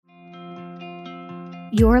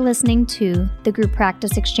You're listening to the Group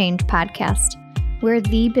Practice Exchange podcast. We're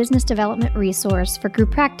the business development resource for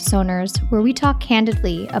group practice owners, where we talk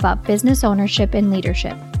candidly about business ownership and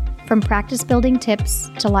leadership. From practice building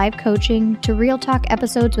tips to live coaching to real talk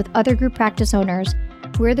episodes with other group practice owners,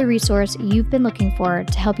 we're the resource you've been looking for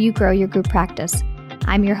to help you grow your group practice.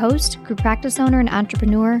 I'm your host, group practice owner and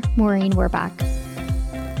entrepreneur, Maureen Werbach.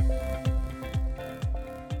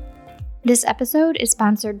 This episode is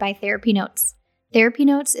sponsored by Therapy Notes. Therapy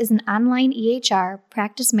Notes is an online EHR,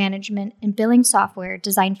 practice management, and billing software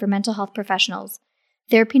designed for mental health professionals.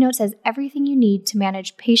 Therapy Notes has everything you need to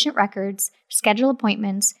manage patient records, schedule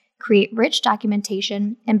appointments, create rich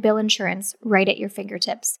documentation, and bill insurance right at your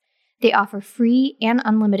fingertips. They offer free and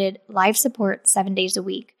unlimited live support 7 days a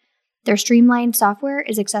week. Their streamlined software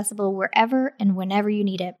is accessible wherever and whenever you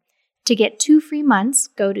need it. To get 2 free months,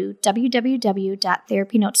 go to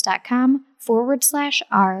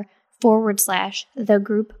www.therapynotes.com/r/the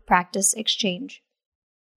Group Practice Exchange.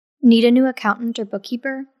 Need a new accountant or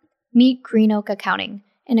bookkeeper? Meet Green Oak Accounting,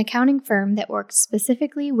 an accounting firm that works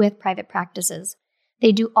specifically with private practices.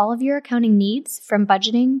 They do all of your accounting needs, from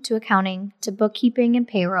budgeting to accounting to bookkeeping and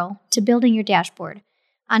payroll to building your dashboard.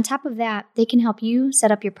 On top of that, they can help you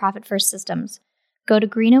set up your profit first systems. Go to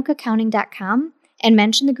greenoakaccounting.com and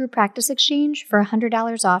mention the Group Practice Exchange for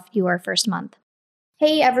 $100 off your first month.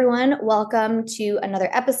 Hey everyone, welcome to another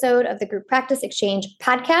episode of the Group Practice Exchange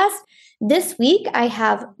podcast. This week I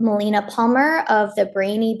have Melina Palmer of the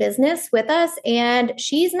Brainy Business with us, and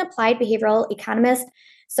she's an applied behavioral economist.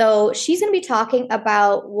 So she's going to be talking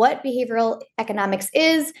about what behavioral economics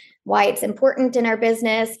is, why it's important in our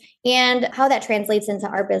business, and how that translates into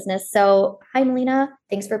our business. So hi Melina,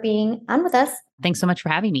 thanks for being on with us. Thanks so much for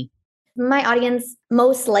having me. My audience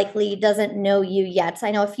most likely doesn't know you yet.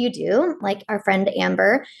 I know a few do, like our friend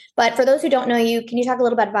Amber. But for those who don't know you, can you talk a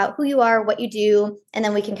little bit about who you are, what you do, and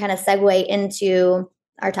then we can kind of segue into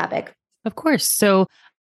our topic? Of course. So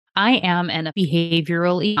I am a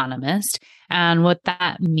behavioral economist. And what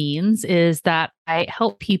that means is that I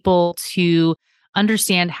help people to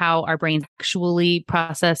understand how our brains actually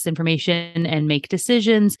process information and make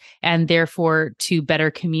decisions, and therefore to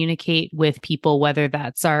better communicate with people, whether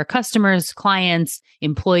that's our customers, clients,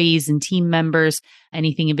 employees, and team members,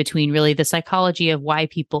 anything in between. Really, the psychology of why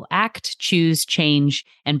people act, choose, change,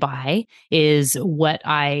 and buy is what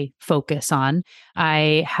I focus on.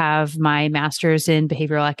 I have my master's in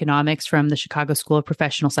behavioral economics from the Chicago School of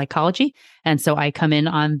Professional Psychology. And so I come in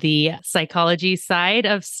on the psychology side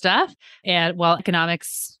of stuff. And while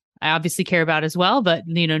economics, I obviously care about as well, but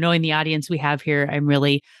knowing the audience we have here, I'm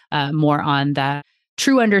really more on the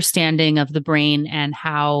true understanding of the brain and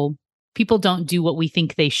how people don't do what we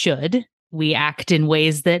think they should. We act in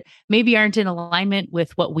ways that maybe aren't in alignment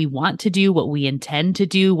with what we want to do, what we intend to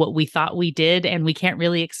do, what we thought we did, and we can't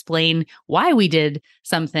really explain why we did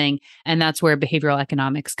something. And that's where behavioral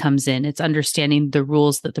economics comes in. It's understanding the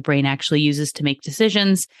rules that the brain actually uses to make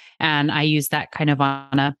decisions. And I use that kind of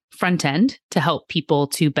on a front end to help people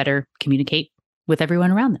to better communicate with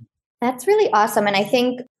everyone around them. That's really awesome. And I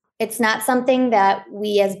think it's not something that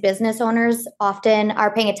we as business owners often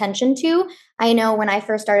are paying attention to. I know when I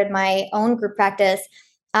first started my own group practice,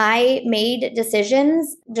 I made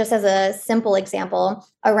decisions, just as a simple example,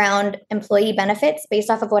 around employee benefits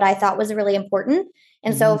based off of what I thought was really important.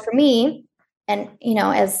 And so for me, and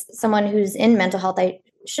as someone who's in mental health, I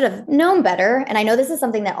should have known better. And I know this is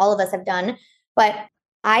something that all of us have done, but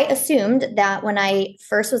I assumed that when I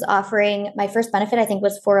first was offering my first benefit, I think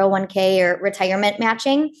was 401k or retirement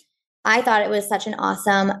matching, I thought it was such an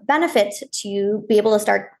awesome benefit to be able to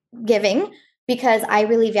start giving, because I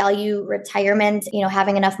really value retirement,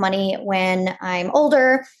 having enough money when I'm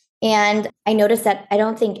older. And I noticed that I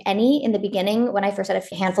don't think any in the beginning, when I first had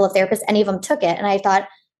a handful of therapists, any of them took it. And I thought,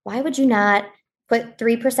 why would you not put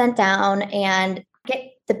 3% down and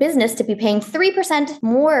get the business to be paying 3%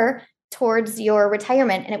 more towards your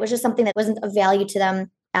retirement? And it was just something that wasn't of value to them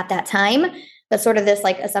at that time. But sort of this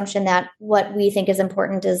assumption that what we think is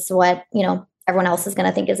important is what, everyone else is going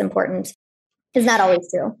to think is important is not always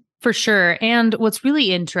true. For sure. And what's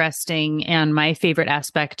really interesting and my favorite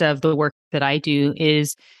aspect of the work that I do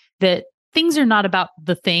is that things are not about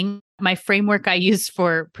the thing. My framework I use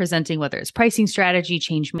for presenting, whether it's pricing strategy,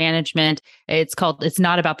 change management, it's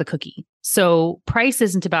not about the cookie. So price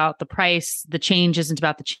isn't about the price. The change isn't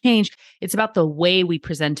about the change. It's about the way we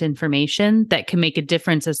present information that can make a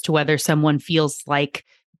difference as to whether someone feels like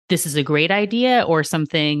this is a great idea or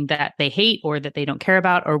something that they hate or that they don't care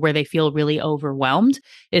about or where they feel really overwhelmed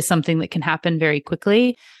is something that can happen very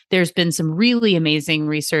quickly. There's been some really amazing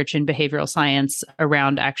research in behavioral science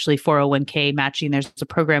around actually 401k matching. There's a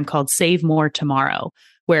program called Save More Tomorrow,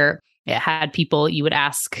 where it had people, you would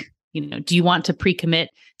ask, do you want to pre-commit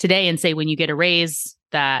today and say when you get a raise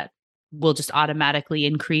that will just automatically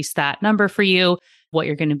increase that number for you, what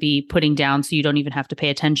you're going to be putting down so you don't even have to pay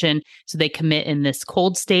attention. So they commit in this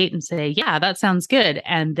cold state and say, yeah, that sounds good.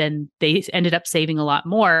 And then they ended up saving a lot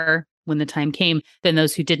more when the time came than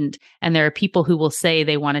those who didn't. And there are people who will say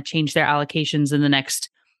they want to change their allocations in the next,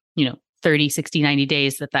 30, 60, 90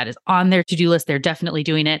 days, that is on their to-do list. They're definitely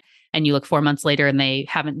doing it. And you look 4 months later and they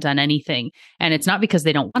haven't done anything. And it's not because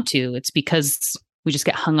they don't want to, it's because we just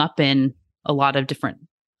get hung up in a lot of different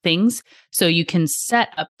things. So you can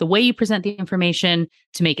set up the way you present the information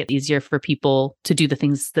to make it easier for people to do the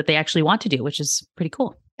things that they actually want to do, which is pretty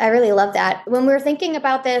cool. I really love that. When we're thinking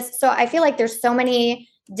about this, so I feel like there's so many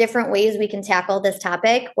different ways we can tackle this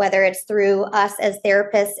topic, whether it's through us as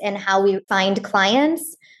therapists and how we find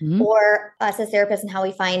clients, or us as therapists and how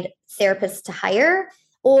we find therapists to hire,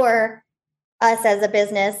 or us as a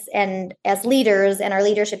business and as leaders and our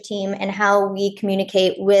leadership team and how we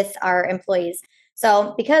communicate with our employees.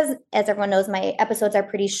 So because, as everyone knows, my episodes are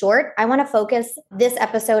pretty short, I want to focus this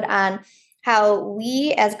episode on how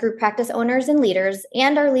we as group practice owners and leaders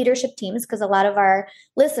and our leadership teams, because a lot of our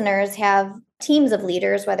listeners have teams of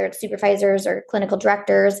leaders, whether it's supervisors or clinical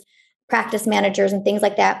directors, practice managers, and things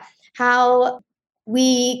like that, how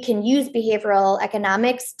we can use behavioral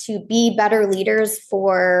economics to be better leaders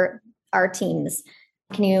for our teams.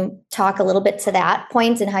 Can you talk a little bit to that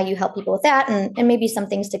point and how you help people with that and maybe some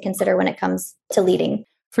things to consider when it comes to leading?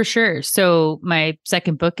 For sure. So my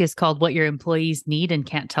second book is called What Your Employees Need and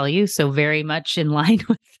Can't Tell You. So very much in line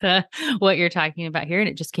with what you're talking about here. And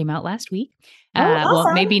it just came out last week. Awesome.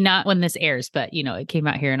 Well, maybe not when this airs, but it came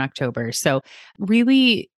out here in October. So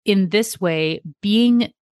really in this way,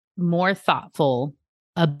 being more thoughtful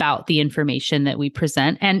about the information that we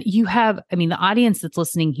present. And you have, the audience that's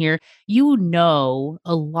listening here,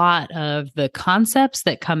 a lot of the concepts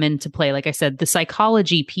that come into play. Like I said, the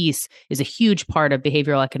psychology piece is a huge part of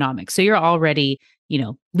behavioral economics. So you're already,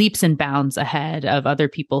 leaps and bounds ahead of other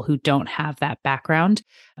people who don't have that background,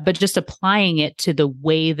 but just applying it to the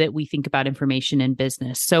way that we think about information in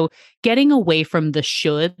business. So getting away from the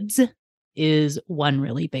shoulds is one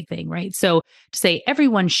really big thing, right? So to say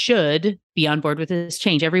everyone should be on board with this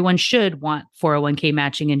change, everyone should want 401k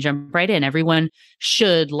matching and jump right in, everyone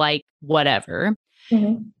should like whatever.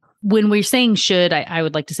 Mm-hmm. When we're saying should, I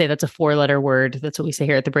would like to say that's a 4-letter word. That's what we say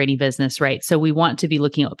here at the Brainy Business, right? So we want to be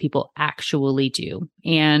looking at what people actually do.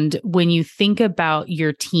 And when you think about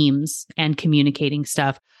your teams and communicating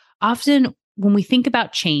stuff, often when we think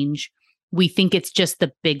about change, we think it's just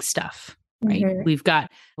the big stuff. Right. Mm-hmm.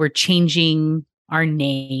 We're changing our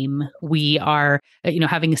name. We are,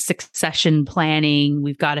 having a succession planning.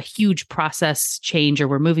 We've got a huge process change or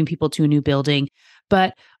we're moving people to a new building,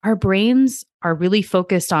 but our brains are really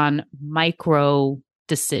focused on micro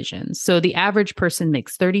decisions. So the average person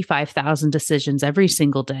makes 35,000 decisions every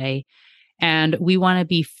single day. And we want to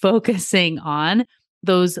be focusing on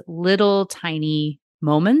those little tiny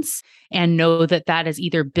moments and know that that is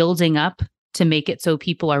either building up to make it so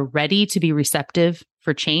people are ready to be receptive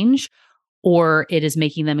for change, or it is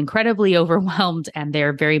making them incredibly overwhelmed and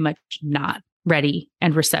they're very much not ready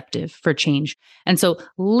and receptive for change. And so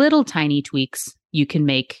little tiny tweaks you can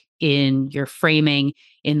make in your framing,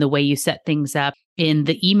 in the way you set things up, in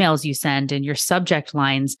the emails you send, in your subject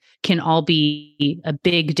lines can all be a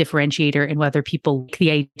big differentiator in whether people like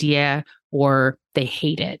the idea or they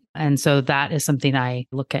hate it. And so that is something I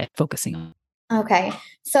look at focusing on. Okay.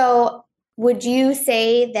 So would you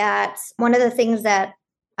say that one of the things that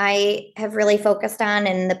I have really focused on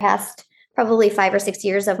in the past probably 5 or 6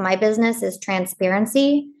 years of my business is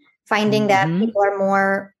transparency, finding that people are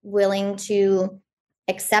more willing to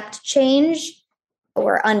accept change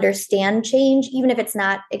or understand change, even if it's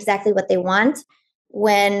not exactly what they want,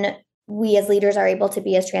 when we as leaders are able to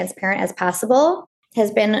be as transparent as possible, has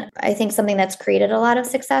been, I think, something that's created a lot of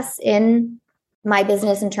success in my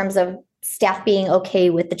business in terms of staff being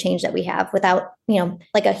okay with the change that we have without,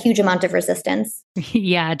 like a huge amount of resistance.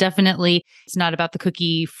 Yeah, definitely. It's not about the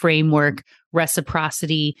cookie framework.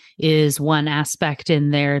 Reciprocity is one aspect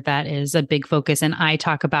in there that is a big focus. And I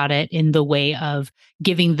talk about it in the way of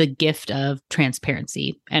giving the gift of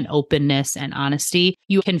transparency and openness and honesty.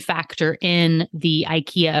 You can factor in the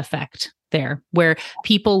IKEA effect there, where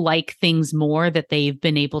people like things more that they've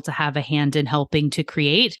been able to have a hand in helping to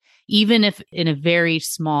create, even if in a very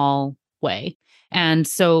small way. And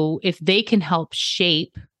so if they can help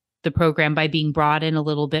shape the program by being brought in a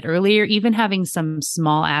little bit earlier, even having some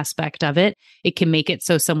small aspect of it, it can make it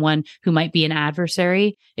so someone who might be an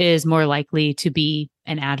adversary is more likely to be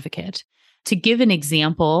an advocate. To give an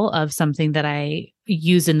example of something that I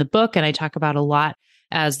use in the book and I talk about a lot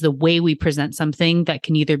as the way we present something that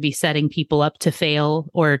can either be setting people up to fail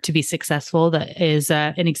or to be successful, that is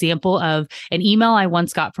an example of an email I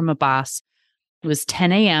once got from a boss. It was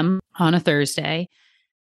 10 a.m. on a Thursday.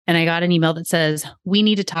 And I got an email that says, we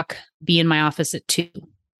need to talk, be in my office at 2.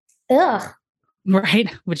 Ugh.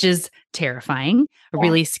 Right. Which is terrifying, a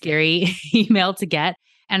really scary email to get.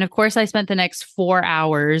 And of course, I spent the next 4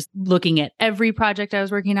 hours looking at every project I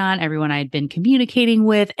was working on, everyone I'd been communicating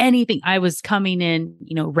with, anything. I was coming in,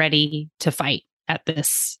 ready to fight at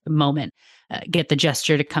this moment, get the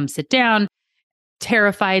gesture to come sit down,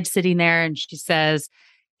 terrified sitting there. And she says,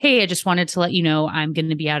 hey, I just wanted to let you know I'm going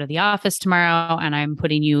to be out of the office tomorrow and I'm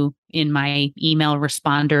putting you in my email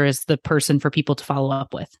responder as the person for people to follow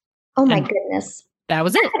up with. Oh my goodness. That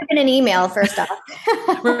was it. That could have been an email first off.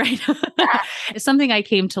 Right. It's something I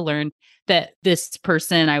came to learn that this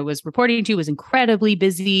person I was reporting to was incredibly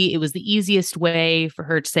busy. It was the easiest way for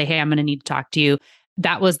her to say, hey, I'm going to need to talk to you.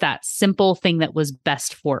 That was that simple thing that was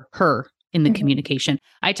best for her in the communication.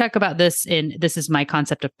 I talk about this this is my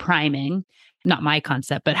concept of priming. Not my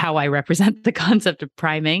concept, but how I represent the concept of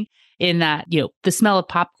priming, in that, the smell of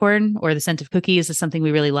popcorn or the scent of cookies is something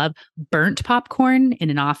we really love. Burnt popcorn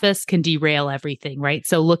in an office can derail everything, right?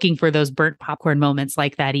 So looking for those burnt popcorn moments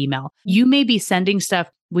like that email. You may be sending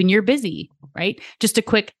stuff when you're busy, right? Just a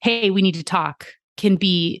quick, hey, we need to talk, can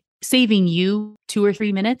be saving you 2 or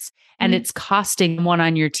 3 minutes, and it's costing one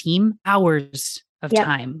on your team hours of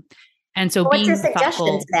time. And so what's being your suggestion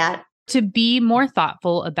thoughtful to that? To be more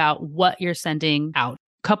thoughtful about what you're sending out.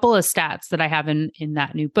 Couple of stats that I have in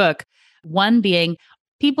that new book. One being,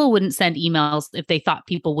 people wouldn't send emails if they thought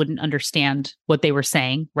people wouldn't understand what they were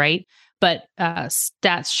saying, right? But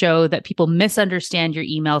stats show that people misunderstand your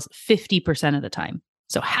emails 50% of the time.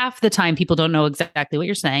 So half the time people don't know exactly what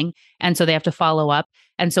you're saying. And so they have to follow up.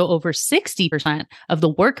 And so over 60% of the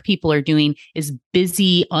work people are doing is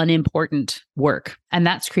busy, unimportant work. And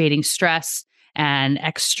that's creating stress and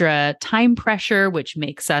extra time pressure, which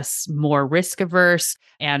makes us more risk averse.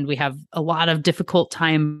 And we have a lot of difficult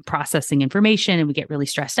time processing information and we get really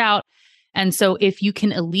stressed out. And so if you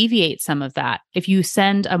can alleviate some of that, if you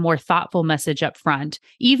send a more thoughtful message up front,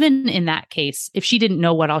 even in that case, if she didn't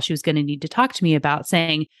know what all she was going to need to talk to me about,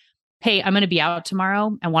 saying, hey, I'm going to be out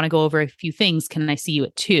tomorrow. I want to go over a few things. Can I see you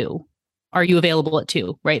at 2? Are you available at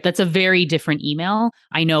 2? Right? That's a very different email.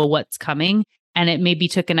 I know what's coming. And it maybe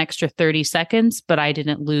took an extra 30 seconds, but I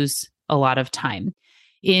didn't lose a lot of time.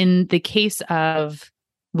 In the case of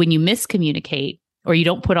when you miscommunicate or you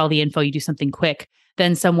don't put all the info, you do something quick,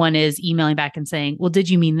 then someone is emailing back and saying, well, did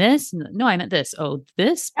you mean this? No, I meant this. Oh,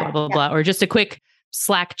 this, blah, blah, blah. Or just a quick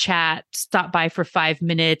Slack chat, stop by for 5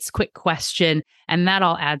 minutes, quick question. And that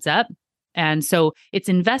all adds up. And so it's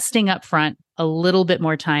investing up front a little bit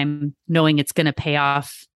more time, knowing it's going to pay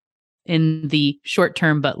off in the short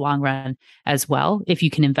term, but long run as well, if you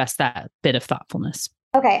can invest that bit of thoughtfulness.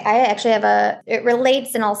 Okay. I actually have it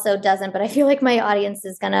relates and also doesn't, but I feel like my audience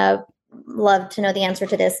is going to love to know the answer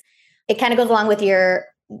to this. It kind of goes along with your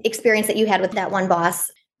experience that you had with that one boss.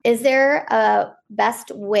 Is there a best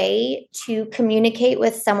way to communicate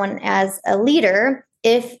with someone as a leader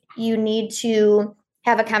if you need to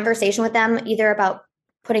have a conversation with them, either about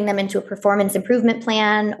putting them into a performance improvement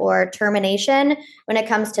plan or termination, when it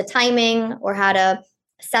comes to timing or how to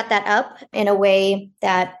set that up in a way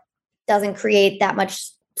that doesn't create that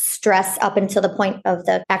much stress up until the point of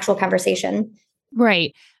the actual conversation?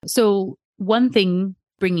 Right. So one thing,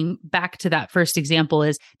 bringing back to that first example,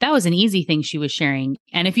 is that was an easy thing she was sharing.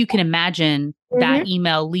 And if you can imagine that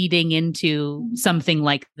email leading into something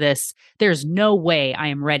like this, there's no way I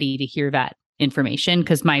am ready to hear that information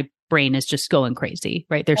because my brain is just going crazy,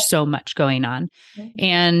 right? There's so much going on.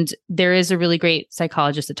 And there is a really great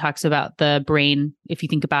psychologist that talks about the brain, if you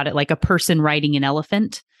think about it like a person riding an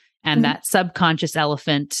elephant, and that subconscious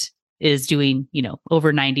elephant is doing,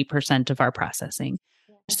 over 90% of our processing.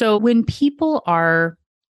 So when people are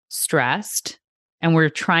stressed and we're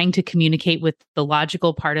trying to communicate with the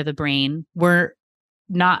logical part of the brain, we're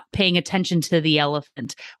not paying attention to the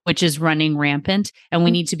elephant, which is running rampant. And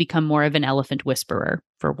we need to become more of an elephant whisperer,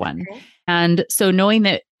 for one. Okay. And so knowing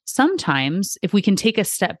that sometimes if we can take a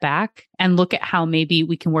step back and look at how maybe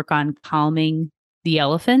we can work on calming the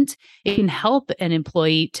elephant, it can help an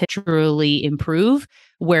employee to truly improve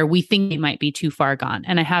where we think they might be too far gone.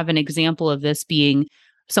 And I have an example of this being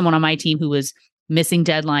someone on my team who was missing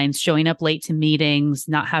deadlines, showing up late to meetings,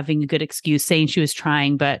 not having a good excuse, saying she was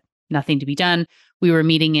trying, but nothing to be done. We were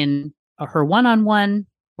meeting in her one-on-one,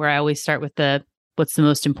 where I always start with what's the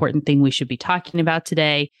most important thing we should be talking about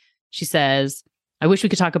today? She says, I wish we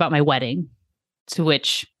could talk about my wedding, to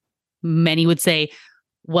which many would say,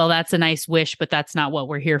 well, that's a nice wish, but that's not what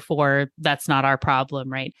we're here for. That's not our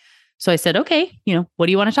problem, right? So I said, okay, what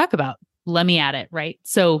do you want to talk about? Let me at it, right?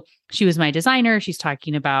 So she was my designer. She's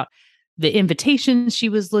talking about the invitations she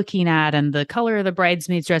was looking at and the color of the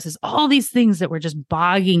bridesmaids' dresses, all these things that were just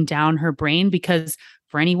bogging down her brain, because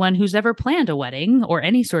for anyone who's ever planned a wedding or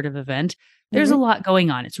any sort of event, there's a lot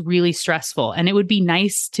going on. It's really stressful. And it would be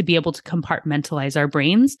nice to be able to compartmentalize our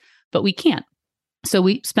brains, but we can't. So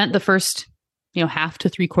we spent the first, half to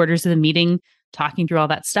 3/4 of the meeting talking through all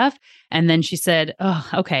that stuff. And then she said, oh,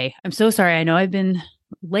 okay, I'm so sorry. I know I've been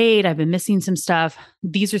late. I've been missing some stuff.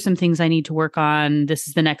 These are some things I need to work on. This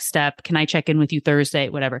is the next step. Can I check in with you Thursday?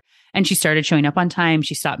 Whatever. And she started showing up on time.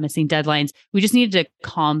 She stopped missing deadlines. We just needed to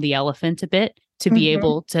calm the elephant a bit to be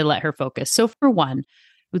able to let her focus. So for one, I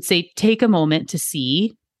would say take a moment to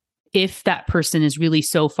see if that person is really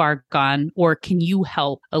so far gone, or can you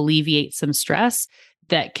help alleviate some stress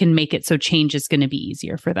that can make it so change is going to be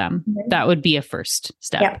easier for them. That would be a first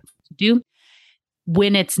step to do.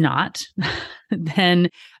 When it's not, then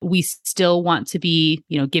we still want to be,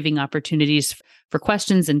 giving opportunities for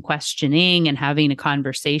questions and questioning and having a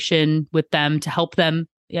conversation with them to help them,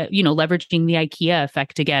 leveraging the IKEA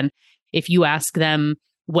effect again. If you ask them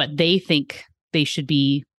what they think they should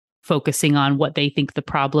be focusing on, what they think the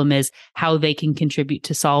problem is, how they can contribute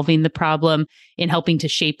to solving the problem, in helping to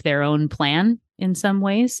shape their own plan in some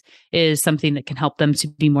ways, is something that can help them to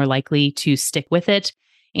be more likely to stick with it.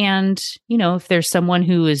 And, if there's someone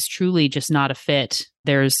who is truly just not a fit,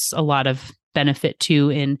 there's a lot of benefit too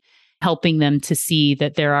in helping them to see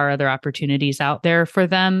that there are other opportunities out there for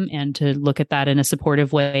them, and to look at that in a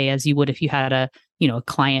supportive way, as you would if you had a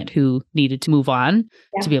client who needed to move on,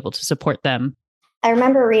 to be able to support them. I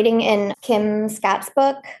remember reading in Kim Scott's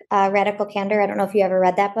book, Radical Candor. I don't know if you ever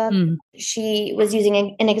read that book. She was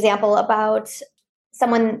using an example about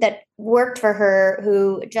someone that worked for her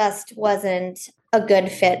who just wasn't a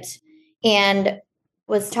good fit, and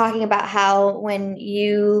was talking about how when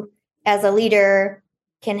you, as a leader,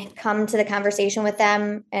 can come to the conversation with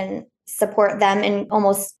them and support them in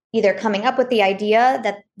almost either coming up with the idea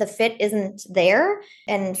that the fit isn't there,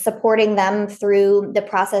 and supporting them through the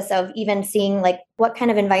process of even seeing like what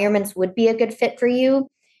kind of environments would be a good fit for you.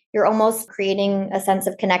 You're almost creating a sense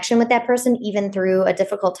of connection with that person, even through a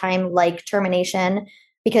difficult time like termination,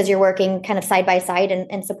 because you're working kind of side by side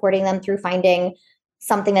and supporting them through finding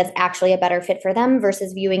something that's actually a better fit for them,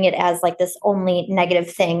 versus viewing it as like this only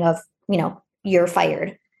negative thing of, you're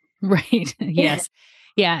fired. Right. Yes.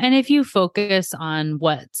 Yeah. And if you focus on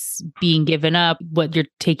what's being given up, what you're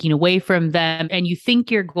taking away from them, and you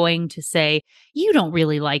think you're going to say, you don't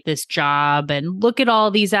really like this job, and look at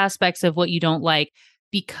all these aspects of what you don't like,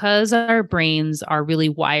 because our brains are really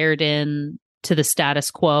wired in to the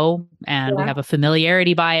status quo, and we have a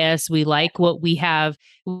familiarity bias. We like what we have.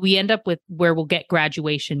 We end up with where we'll get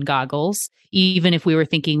graduation goggles, even if we were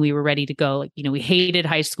thinking we were ready to go. Like, we hated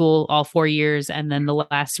high school all 4 years. And then the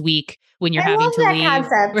last week when you're having to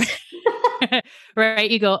leave,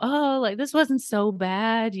 right? You go, oh, like this wasn't so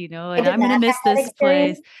bad, and I'm going to miss this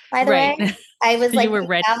place. By the way, I was like, you were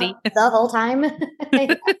ready the whole time.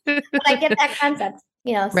 But I get that concept.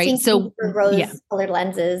 Right. So through rose-colored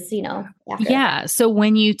lenses, Yeah. So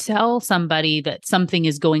when you tell somebody that something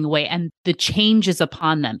is going away and the change is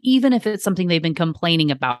upon them, even if it's something they've been complaining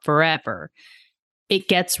about forever, it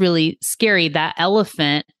gets really scary. That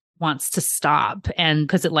elephant wants to stop, and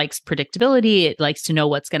because it likes predictability, it likes to know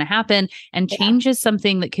what's going to happen, and change is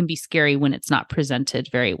something that can be scary when it's not presented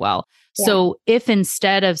very well. So if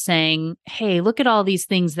instead of saying, hey, look at all these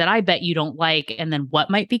things that I bet you don't like, and then what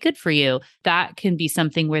might be good for you, that can be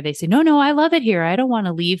something where they say, no, I love it here. I don't want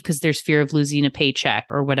to leave because there's fear of losing a paycheck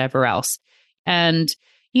or whatever else. And,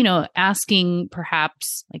 asking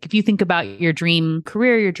perhaps, like, if you think about your dream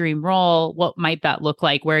career, your dream role, what might that look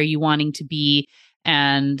like? Where are you wanting to be?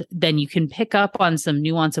 And then you can pick up on some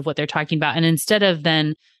nuance of what they're talking about. And instead of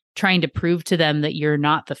then trying to prove to them that you're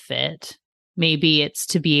not the fit, maybe it's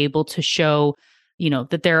to be able to show,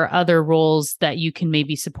 that there are other roles that you can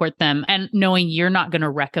maybe support them, and knowing you're not going to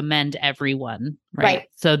recommend everyone, right?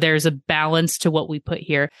 So there's a balance to what we put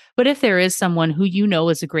here. But if there is someone who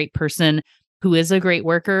is a great person, who is a great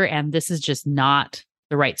worker, and this is just not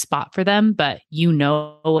the right spot for them, but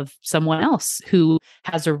of someone else who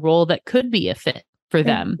has a role that could be a fit, for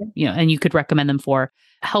them, and you could recommend them for.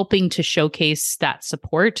 Helping to showcase that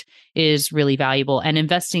support is really valuable, and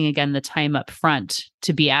investing again the time up front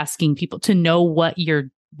to be asking people to know what your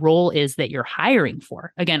role is that you're hiring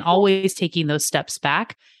for. Again, always taking those steps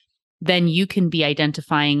back. Then you can be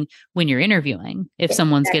identifying when you're interviewing if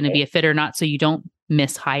someone's going to be a fit or not, so you don't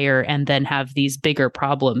mishire and then have these bigger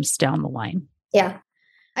problems down the line. Yeah.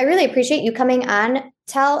 I really appreciate you coming on.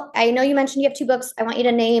 I know you mentioned you have 2 books. I want you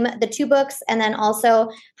to name the 2 books and then also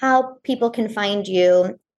how people can find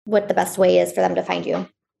you, what the best way is for them to find you.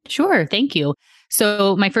 Sure. Thank you.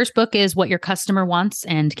 So my first book is What Your Customer Wants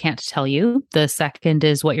and Can't Tell You. The second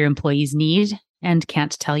is What Your Employees Need and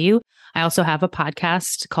Can't Tell You. I also have a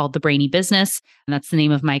podcast called The Brainy Business, and that's the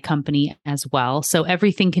name of my company as well. So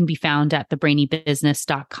everything can be found at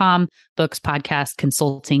thebrainybusiness.com, books, podcasts,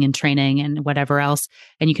 consulting and training, and whatever else.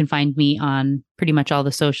 And you can find me on pretty much all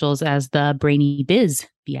the socials as The Brainy Biz,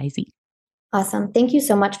 B-I-Z. Awesome. Thank you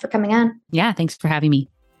so much for coming on. Yeah, thanks for having me.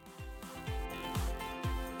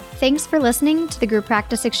 Thanks for listening to the Group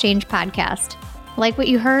Practice Exchange podcast. Like what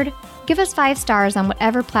you heard? Give us 5 stars on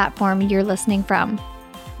whatever platform you're listening from.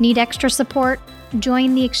 Need extra support?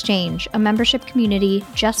 Join the Exchange, a membership community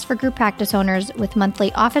just for group practice owners with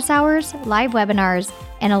monthly office hours, live webinars,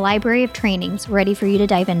 and a library of trainings ready for you to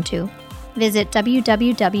dive into. Visit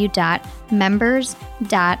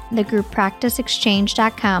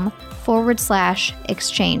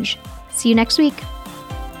www.members.thegrouppracticeexchange.com/exchange. See you next week.